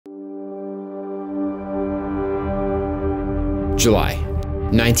July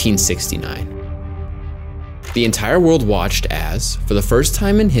 1969. The entire world watched as, for the first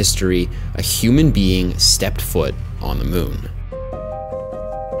time in history, a human being stepped foot on the moon.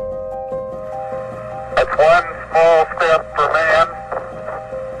 That's one small step for man,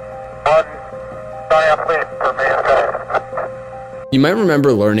 one giant leap for mankind. You might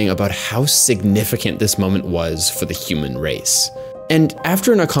remember learning about how significant this moment was for the human race. And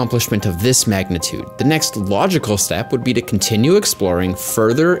after an accomplishment of this magnitude, the next logical step would be to continue exploring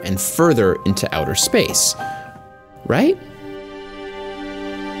further and further into outer space. Right?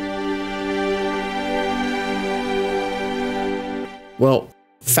 Well,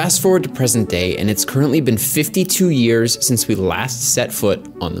 fast forward to present day, and it's currently been 52 years since we last set foot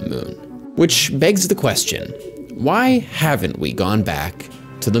on the moon. Which begs the question, why haven't we gone back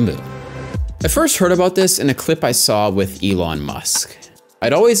to the moon? I first heard about this in a clip I saw with Elon Musk.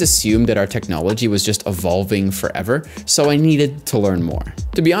 I'd always assumed that our technology was just evolving forever, so I needed to learn more.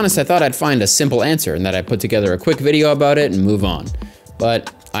 To be honest, I thought I'd find a simple answer and that I'd put together a quick video about it and move on.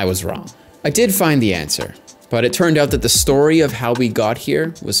 But I was wrong. I did find the answer, but it turned out that the story of how we got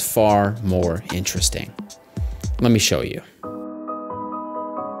here was far more interesting. Let me show you.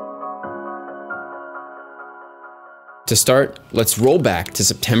 To start, let's roll back to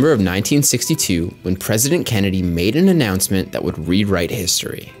September of 1962 when President Kennedy made an announcement that would rewrite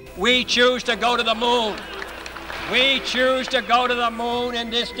history. We choose to go to the moon. We choose to go to the moon in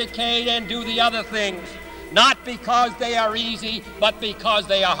this decade and do the other things, not because they are easy, but because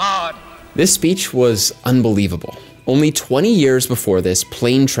they are hard. This speech was unbelievable. Only 20 years before this,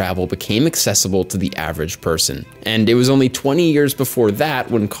 plane travel became accessible to the average person. And it was only 20 years before that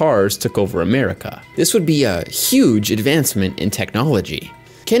when cars took over America. This would be a huge advancement in technology.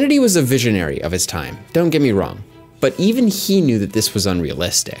 Kennedy was a visionary of his time, don't get me wrong, but even he knew that this was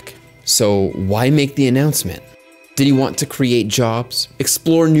unrealistic. So why make the announcement? Did he want to create jobs,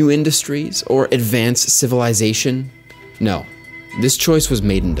 explore new industries, or advance civilization? No. This choice was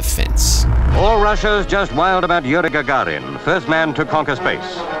made in defense. All Russia's just wild about Yuri Gagarin, first man to conquer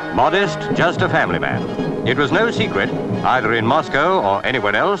space. Modest, just a family man. It was no secret, either in Moscow or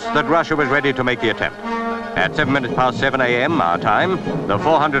anywhere else, that Russia was ready to make the attempt. At 7 minutes past 7 a.m. our time, the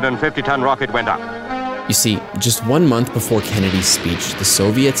 450-ton rocket went up. You see, just 1 month before Kennedy's speech, the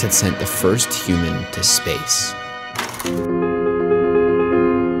Soviets had sent the first human to space.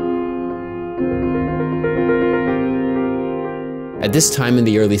 At this time in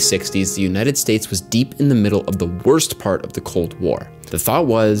the early 60s, the United States was deep in the middle of the worst part of the Cold War. The thought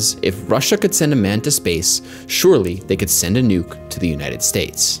was, if Russia could send a man to space, surely they could send a nuke to the United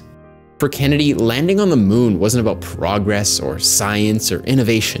States. For Kennedy, landing on the moon wasn't about progress or science or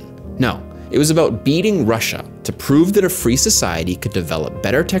innovation. No, it was about beating Russia to prove that a free society could develop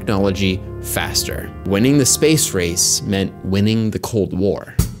better technology faster. Winning the space race meant winning the Cold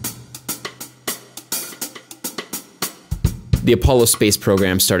War. The Apollo space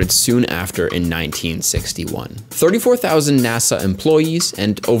program started soon after in 1961. 34,000 NASA employees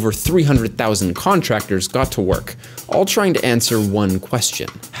and over 300,000 contractors got to work, all trying to answer one question: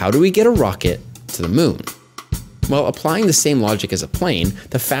 how do we get a rocket to the moon? Well, applying the same logic as a plane,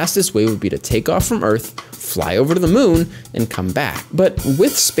 the fastest way would be to take off from Earth, fly over to the moon, and come back. But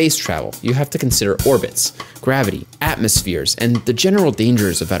with space travel, you have to consider orbits, gravity, atmospheres, and the general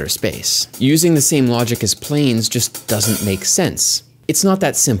dangers of outer space. Using the same logic as planes just doesn't make sense. It's not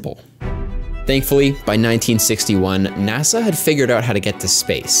that simple. Thankfully, by 1961, NASA had figured out how to get to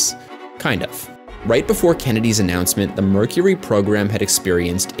space. Kind of. Right before Kennedy's announcement, the Mercury program had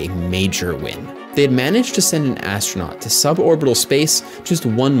experienced a major win. They had managed to send an astronaut to suborbital space just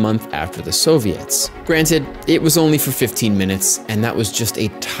 1 month after the Soviets. Granted, it was only for 15 minutes, and that was just a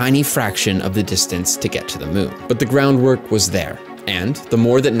tiny fraction of the distance to get to the moon. But the groundwork was there, and the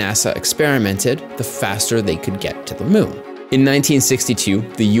more that NASA experimented, the faster they could get to the moon. In 1962,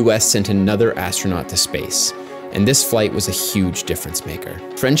 the US sent another astronaut to space, and this flight was a huge difference maker.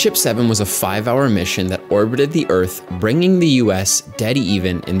 Friendship 7 was a 5-hour mission that orbited the Earth, bringing the US dead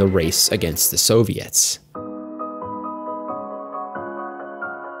even in the race against the Soviets.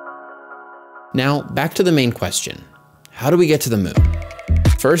 Now, back to the main question. How do we get to the moon?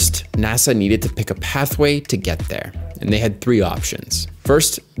 First, NASA needed to pick a pathway to get there, and they had 3 options.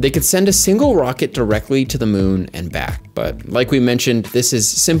 First, they could send a single rocket directly to the moon and back, but like we mentioned, this is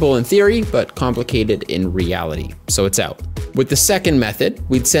simple in theory, but complicated in reality, so it's out. With the second method,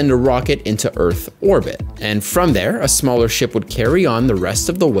 we'd send a rocket into Earth orbit, and from there, a smaller ship would carry on the rest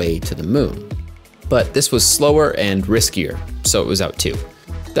of the way to the moon. But this was slower and riskier, so it was out too.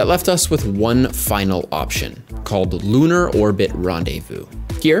 That left us with one final option, called Lunar Orbit Rendezvous.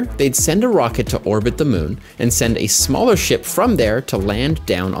 Here, they'd send a rocket to orbit the moon and send a smaller ship from there to land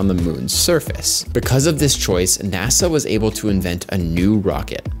down on the moon's surface. Because of this choice, NASA was able to invent a new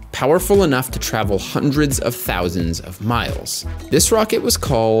rocket, powerful enough to travel hundreds of thousands of miles. This rocket was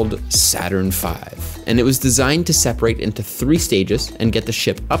called Saturn V, and it was designed to separate into 3 stages and get the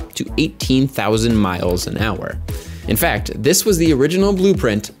ship up to 18,000 miles an hour. In fact, this was the original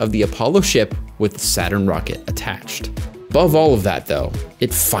blueprint of the Apollo ship with the Saturn rocket attached. Above all of that though,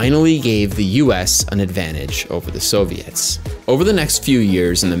 it finally gave the US an advantage over the Soviets. Over the next few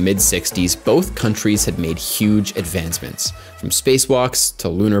years in the mid-60s, both countries had made huge advancements, from spacewalks to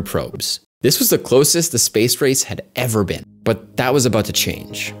lunar probes. This was the closest the space race had ever been, but that was about to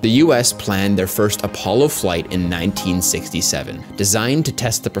change. The US planned their first Apollo flight in 1967, designed to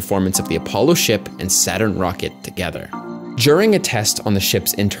test the performance of the Apollo ship and Saturn rocket together. During a test on the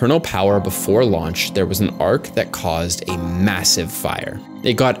ship's internal power before launch, there was an arc that caused a massive fire.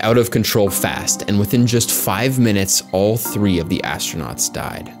 It got out of control fast, and within just 5 minutes, all 3 of the astronauts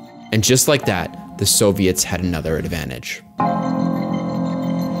died. And just like that, the Soviets had another advantage.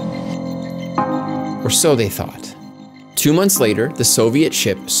 Or so they thought. 2 months later, the Soviet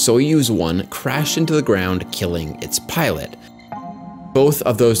ship Soyuz 1 crashed into the ground, killing its pilot. Both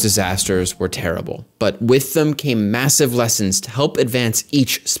of those disasters were terrible, but with them came massive lessons to help advance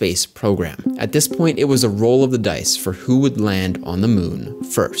each space program. At this point, it was a roll of the dice for who would land on the moon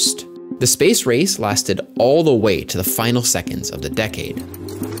first. The space race lasted all the way to the final seconds of the decade.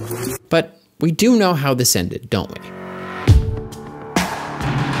 But we do know how this ended, don't we?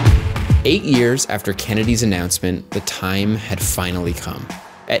 8 years after Kennedy's announcement, the time had finally come.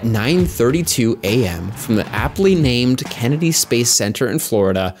 At 9:32 a.m. from the aptly named Kennedy Space Center in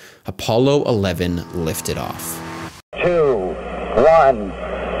Florida, Apollo 11 lifted off. 2, 1,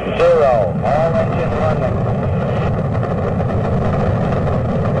 0, all engine running.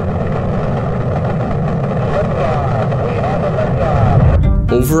 Liftoff, we have a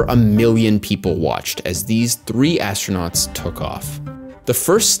liftoff. Over 1 million people watched as these 3 astronauts took off. The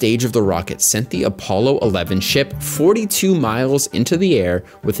first stage of the rocket sent the Apollo 11 ship 42 miles into the air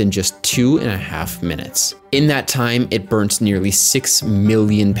within just 2.5 minutes. In that time, it burnt nearly 6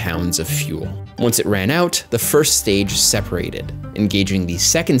 million pounds of fuel. Once it ran out, the first stage separated, engaging the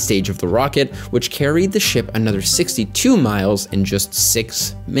second stage of the rocket, which carried the ship another 62 miles in just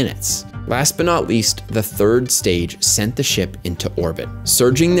 6 minutes. Last but not least, the third stage sent the ship into orbit,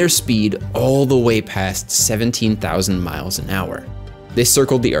 surging their speed all the way past 17,000 miles an hour. They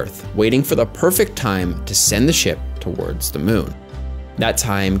circled the Earth, waiting for the perfect time to send the ship towards the moon. That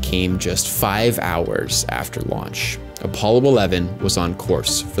time came just 5 hours after launch. Apollo 11 was on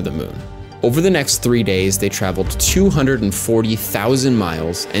course for the moon. Over the next 3 days, they traveled 240,000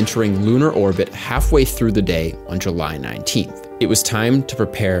 miles, entering lunar orbit halfway through the day on July 19th. It was time to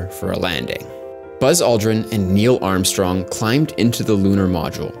prepare for a landing. Buzz Aldrin and Neil Armstrong climbed into the lunar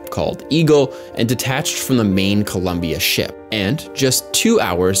module, called Eagle, and detached from the main Columbia ship. And just 2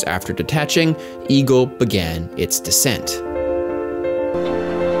 hours after detaching, Eagle began its descent.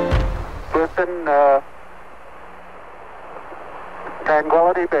 Houston,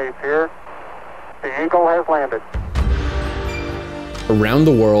 Tranquility Base here. The Eagle has landed. Around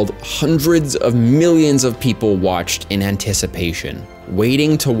the world, hundreds of millions of people watched in anticipation,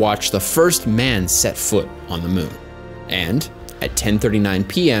 waiting to watch the first man set foot on the moon. And at 10:39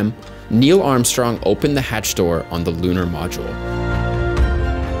 p.m., Neil Armstrong opened the hatch door on the lunar module.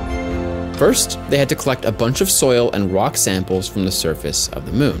 First, they had to collect a bunch of soil and rock samples from the surface of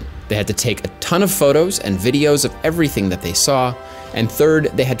the moon. They had to take a ton of photos and videos of everything that they saw. And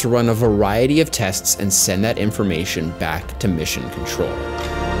third, they had to run a variety of tests and send that information back to Mission Control.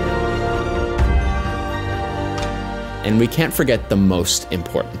 And we can't forget the most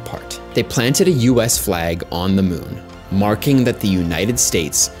important part. They planted a US flag on the moon, marking that the United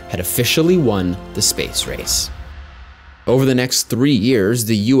States had officially won the space race. Over the next 3 years,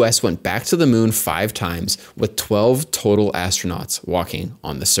 the US went back to the moon 5 times, with 12 total astronauts walking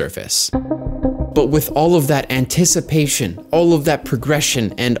on the surface. But with all of that anticipation, all of that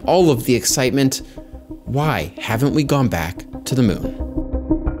progression, and all of the excitement, why haven't we gone back to the moon?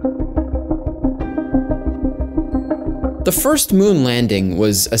 The first moon landing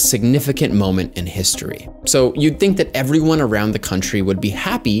was a significant moment in history, so you'd think that everyone around the country would be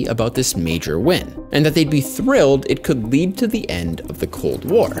happy about this major win, and that they'd be thrilled it could lead to the end of the Cold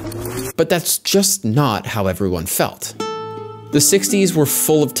War. But that's just not how everyone felt. The 60s were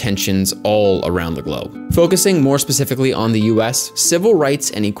full of tensions all around the globe. Focusing more specifically on the US, civil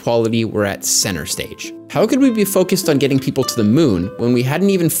rights and equality were at center stage. How could we be focused on getting people to the moon when we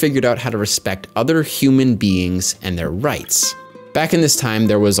hadn't even figured out how to respect other human beings and their rights? Back in this time,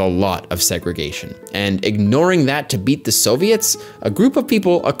 there was a lot of segregation, and ignoring that to beat the Soviets, a group of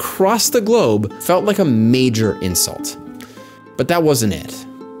people across the globe felt like a major insult. But that wasn't it.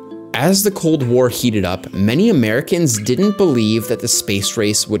 As the Cold War heated up, many Americans didn't believe that the space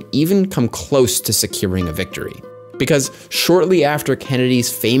race would even come close to securing a victory. Because shortly after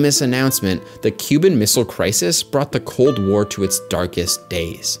Kennedy's famous announcement, the Cuban Missile Crisis brought the Cold War to its darkest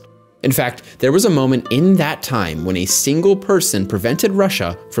days. In fact, there was a moment in that time when a single person prevented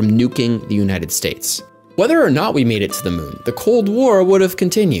Russia from nuking the United States. Whether or not we made it to the moon, the Cold War would have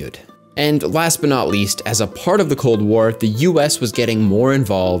continued. And last but not least, as a part of the Cold War, the US was getting more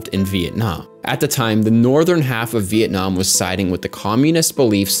involved in Vietnam. At the time, the northern half of Vietnam was siding with the communist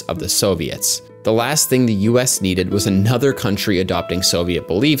beliefs of the Soviets. The last thing the US needed was another country adopting Soviet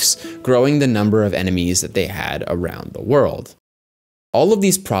beliefs, growing the number of enemies that they had around the world. All of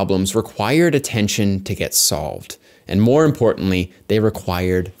these problems required attention to get solved, and more importantly, they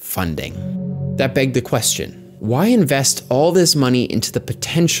required funding. That begged the question, why invest all this money into the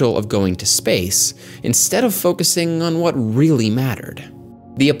potential of going to space instead of focusing on what really mattered?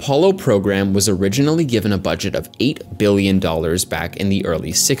 The Apollo program was originally given a budget of $8 billion back in the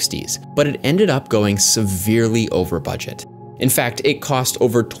early 60s, but it ended up going severely over budget. In fact, it cost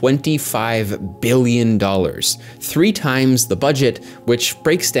over $25 billion, 3 times the budget, which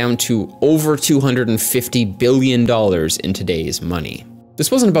breaks down to over $250 billion in today's money.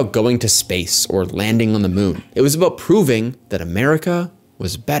 This wasn't about going to space or landing on the moon. It was about proving that America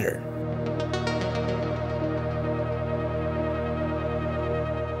was better.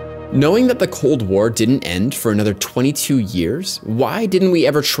 Knowing that the Cold War didn't end for another 22 years, why didn't we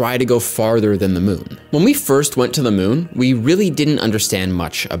ever try to go farther than the moon? When we first went to the moon, we really didn't understand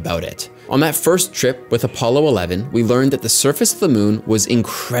much about it. On that first trip with Apollo 11, we learned that the surface of the moon was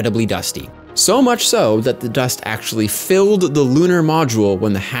incredibly dusty. So much so that the dust actually filled the lunar module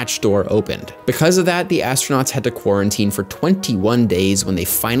when the hatch door opened. Because of that, the astronauts had to quarantine for 21 days when they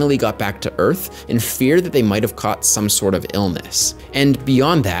finally got back to Earth in fear that they might have caught some sort of illness. And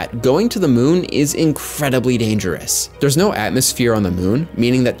beyond that, going to the moon is incredibly dangerous. There's no atmosphere on the moon,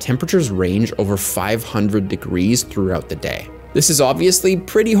 meaning that temperatures range over 500 degrees throughout the day. This is obviously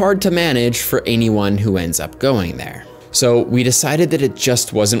pretty hard to manage for anyone who ends up going there. So we decided that it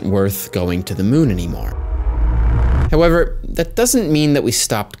just wasn't worth going to the moon anymore. However, that doesn't mean that we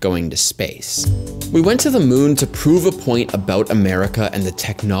stopped going to space. We went to the moon to prove a point about America and the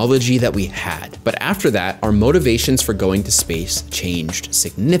technology that we had, but after that, our motivations for going to space changed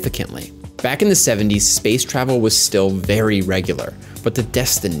significantly. Back in the 70s, space travel was still very regular, but the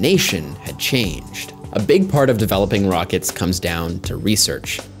destination had changed. A big part of developing rockets comes down to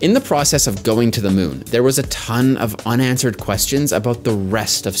research. In the process of going to the moon, there was a ton of unanswered questions about the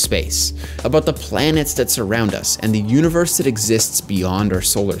rest of space, about the planets that surround us and the universe that exists beyond our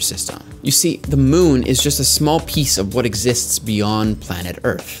solar system. You see, the moon is just a small piece of what exists beyond planet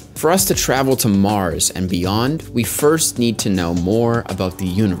Earth. For us to travel to Mars and beyond, we first need to know more about the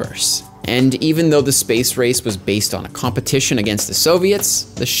universe. And even though the space race was based on a competition against the Soviets,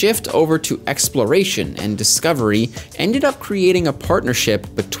 the shift over to exploration and discovery ended up creating a partnership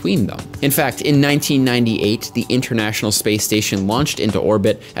between them. In fact, in 1998, the International Space Station launched into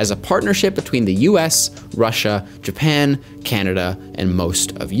orbit as a partnership between the US, Russia, Japan, Canada, and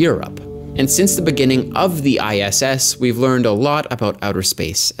most of Europe. And since the beginning of the ISS, we've learned a lot about outer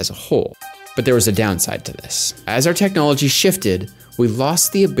space as a whole. But there was a downside to this. As our technology shifted, we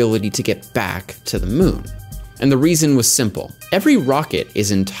lost the ability to get back to the moon. And the reason was simple. Every rocket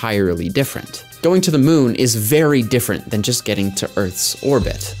is entirely different. Going to the moon is very different than just getting to Earth's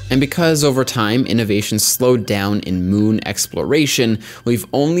orbit. And because over time, innovation slowed down in moon exploration, we've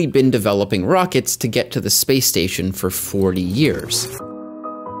only been developing rockets to get to the space station for 40 years.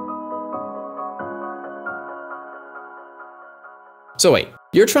 So wait,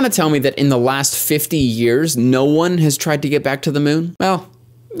 you're trying to tell me that in the last 50 years, no one has tried to get back to the moon? Well,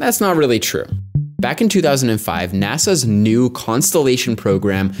 that's not really true. Back in 2005, NASA's new Constellation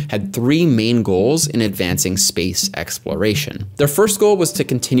program had 3 main goals in advancing space exploration. Their first goal was to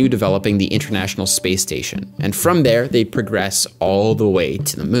continue developing the International Space Station, and from there, they'd progress all the way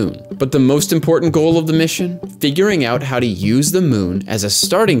to the moon. But the most important goal of the mission? Figuring out how to use the moon as a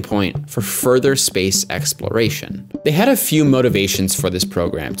starting point for further space exploration. They had a few motivations for this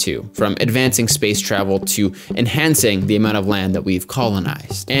program too, from advancing space travel to enhancing the amount of land that we've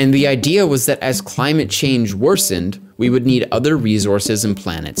colonized. And the idea was that as climate change worsened, we would need other resources and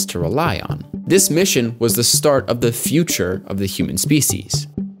planets to rely on. This mission was the start of the future of the human species.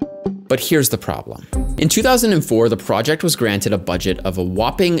 But here's the problem. In 2004, the project was granted a budget of a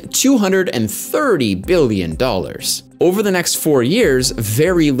whopping $230 billion. over the next 4 years,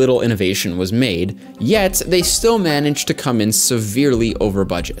 very little innovation was made, yet they still managed to come in severely over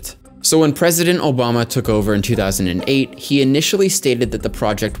budget. So when President Obama took over in 2008, he initially stated that the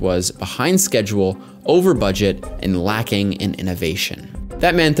project was behind schedule, over budget, and lacking in innovation.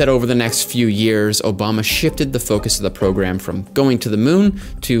 That meant that over the next few years, Obama shifted the focus of the program from going to the moon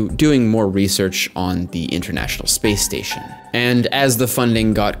to doing more research on the International Space Station. And as the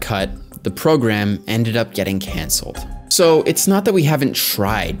funding got cut, the program ended up getting canceled. So it's not that we haven't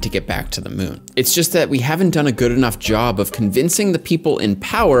tried to get back to the moon. It's just that we haven't done a good enough job of convincing the people in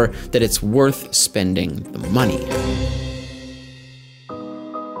power that it's worth spending the money.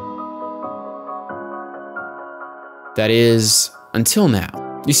 That is, until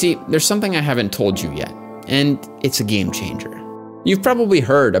now. You see, there's something I haven't told you yet, and it's a game changer. You've probably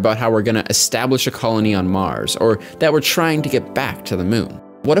heard about how we're gonna establish a colony on Mars, or that we're trying to get back to the moon.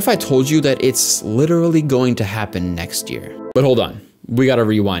 What if I told you that it's literally going to happen next year? But hold on, we gotta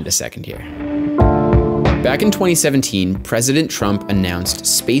rewind a second here. Back in 2017, President Trump announced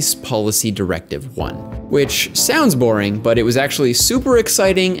Space Policy Directive 1, which sounds boring, but it was actually super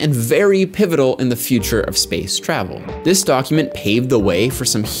exciting and very pivotal in the future of space travel. This document paved the way for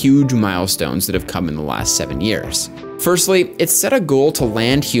some huge milestones that have come in the last 7 years. Firstly, it set a goal to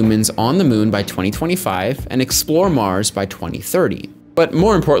land humans on the moon by 2025 and explore Mars by 2030. But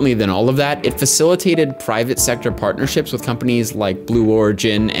more importantly than all of that, it facilitated private sector partnerships with companies like Blue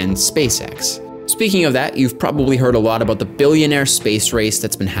Origin and SpaceX. Speaking of that, you've probably heard a lot about the billionaire space race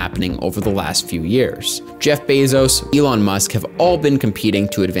that's been happening over the last few years. Jeff Bezos, Elon Musk have all been competing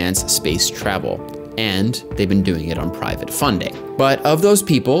to advance space travel, and they've been doing it on private funding. But of those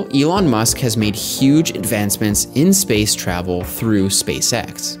people, Elon Musk has made huge advancements in space travel through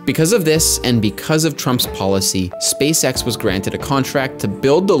SpaceX. Because of this, and because of Trump's policy, SpaceX was granted a contract to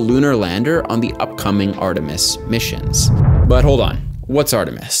build the lunar lander on the upcoming Artemis missions. But hold on, what's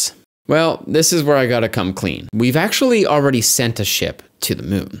Artemis? Well, this is where I gotta come clean. We've actually already sent a ship to the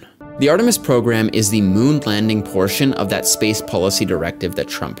moon. The Artemis program is the moon landing portion of that space policy directive that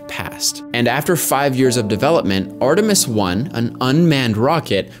Trump passed. And after 5 years of development, Artemis 1, an unmanned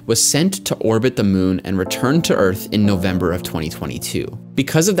rocket, was sent to orbit the moon and returned to Earth in November of 2022.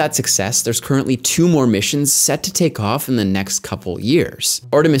 Because of that success, there's currently 2 more missions set to take off in the next couple years.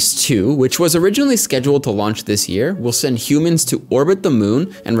 Artemis 2, which was originally scheduled to launch this year, will send humans to orbit the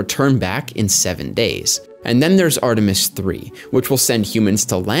moon and return back in 7 days. And then there's Artemis 3, which will send humans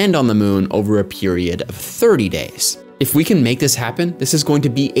to land on the moon over a period of 30 days. If we can make this happen, this is going to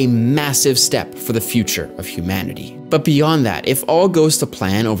be a massive step for the future of humanity. But beyond that, if all goes to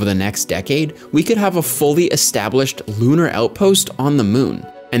plan over the next decade, we could have a fully established lunar outpost on the moon.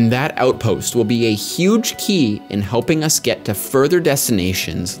 And that outpost will be a huge key in helping us get to further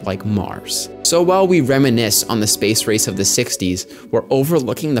destinations like Mars. So while we reminisce on the space race of the 60s, we're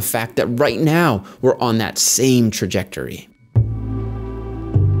overlooking the fact that right now we're on that same trajectory.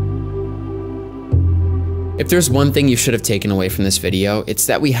 If there's one thing you should have taken away from this video, it's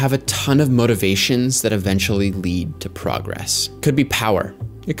that we have a ton of motivations that eventually lead to progress. It could be power,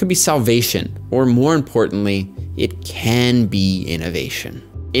 it could be salvation, or more importantly, it can be innovation.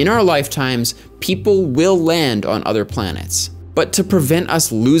 In our lifetimes, people will land on other planets. But to prevent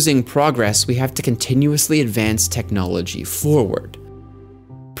us losing progress, we have to continuously advance technology forward.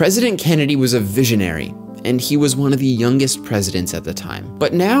 President Kennedy was a visionary, and he was one of the youngest presidents at the time.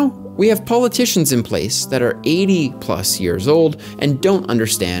 But now, we have politicians in place that are 80+ years old and don't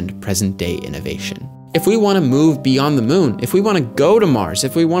understand present-day innovation. If we want to move beyond the moon, if we want to go to Mars,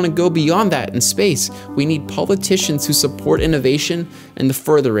 if we want to go beyond that in space, we need politicians who support innovation and the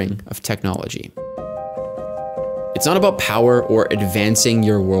furthering of technology. It's not about power or advancing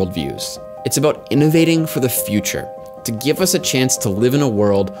your worldviews. It's about innovating for the future, to give us a chance to live in a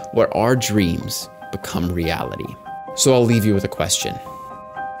world where our dreams become reality. So I'll leave you with a question.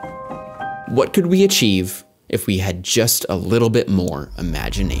 What could we achieve if we had just a little bit more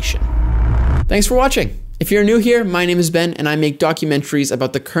imagination? Thanks for watching. If you're new here, my name is Ben and I make documentaries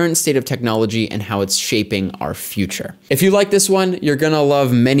about the current state of technology and how it's shaping our future. If you like this one, you're gonna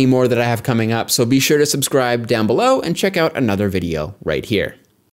love many more that I have coming up, so be sure to subscribe down below and check out another video right here.